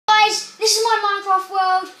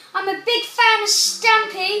I'm a big fan of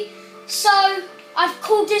Stampy, so I've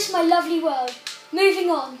called this my lovely world.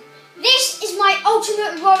 Moving on. This is my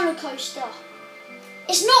ultimate roller coaster.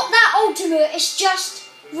 It's not that ultimate, it's just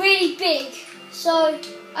really big. So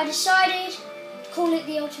I decided to call it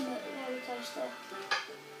the ultimate roller coaster.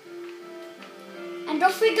 And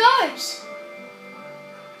off it goes.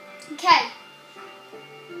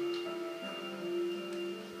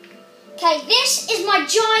 Okay, this is my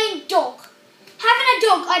giant dog. Having a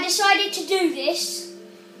dog, I decided to do this.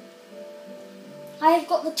 I have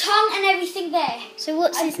got the tongue and everything there. So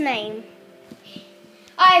what's his name?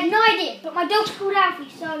 I have no idea, but my dog's called Alfie,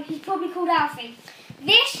 so he's probably called Alfie.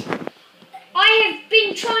 This, I have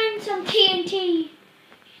been trying some TNT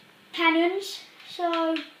cannons,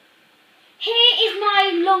 so here is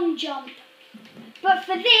my long jump. But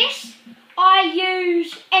for this, I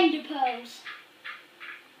use ender pearls.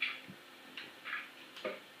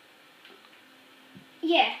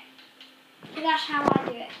 Yeah, so that's how I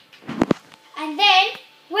do it. And then,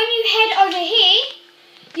 when you head over here,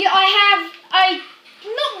 I have a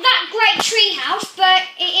not that great tree house, but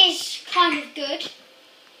it is kind of good.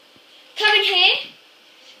 Come in here,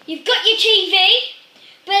 you've got your TV,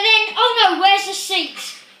 but then, oh no, where's the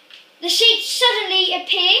seats? The seats suddenly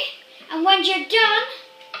appear, and when you're done,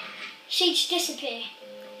 seats disappear.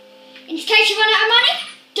 In case you run out of money,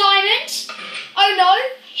 diamonds, oh no,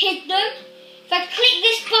 hid them. If I click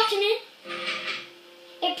this button in,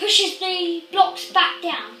 it pushes the blocks back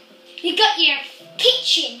down. You got your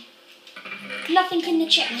kitchen, nothing in the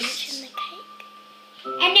chest.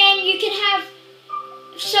 And then you can have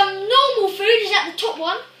some normal food is at the top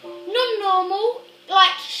one, non-normal,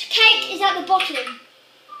 like cake, is at the bottom.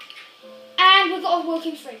 And we've got a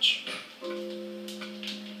working fridge.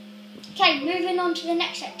 Okay, moving on to the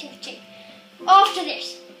next activity. After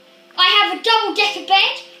this, I have a double-decker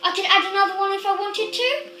bed. I could add another one if I wanted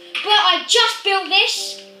to, but I just built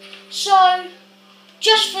this, so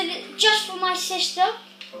just for my sister.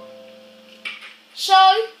 So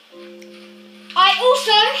I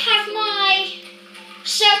also have my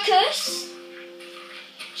circus.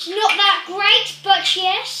 It's not that great, but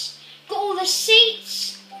yes, got all the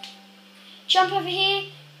seats. Jump over here,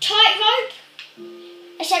 tightrope,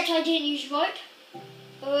 except I didn't use rope.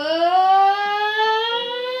 Hey,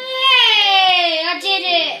 I did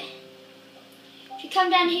it. If you come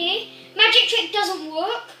down here, magic trick doesn't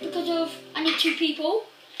work because of I need 2 people.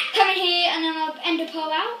 Come in here and then I'll ender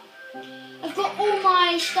pearl out. I've got all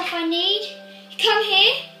my stuff I need. You come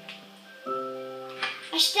here,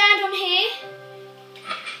 I stand on here,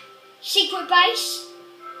 secret base.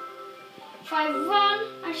 If I run,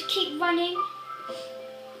 I just keep running.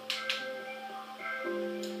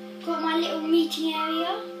 Got my little meeting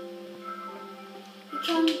area. You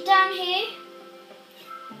come down here,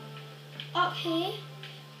 up here,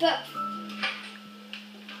 but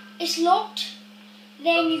it's locked.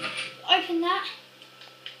 Then you open that.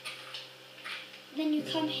 Then you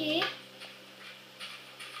come here.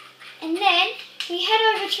 And then we head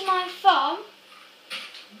over to my farm.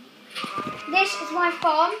 This is my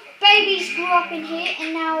farm. Babies grew up in here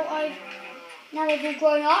and now they've all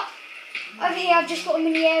grown up. Over here I've just got a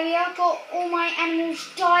mini area, got all my animals,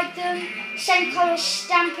 dyed them, same colour as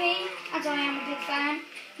Stampy, as I am a big fan.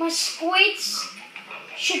 My squids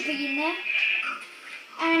should be in there.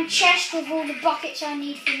 And chest with all the buckets I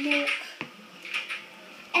need for milk.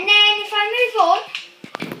 And then if I move on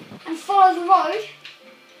and follow the road,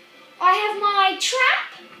 I have my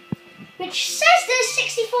trap, which says there's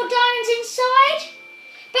 64 diamonds inside,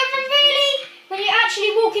 but really, when you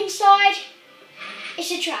actually walk inside,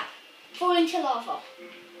 it's a trap. Fall into lava.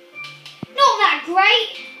 Not that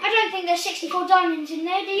great. I don't think there's 64 diamonds in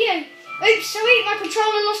there, do you? Oops, sorry, my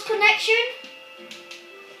controller lost connection.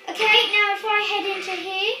 Okay, now if I head into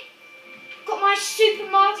here, got my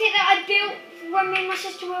supermarket that I built when me and my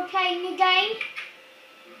sister were playing a game.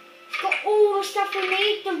 It's got all the stuff we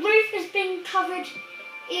need. The roof has been covered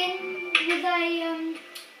in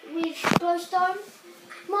with glowstone.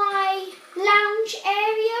 My lounge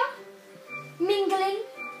area, mingling.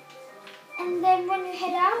 And then when you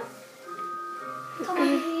head out, come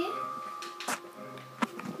over here.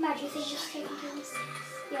 Magic thing just came out.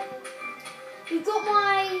 Yeah. You've got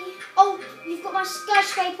my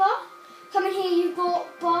skyscraper. Come in here, you've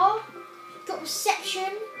got bar, you've got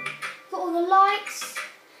reception, you've got all the lights,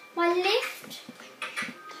 my lift.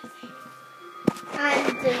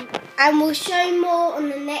 And we'll show more on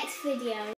the next video.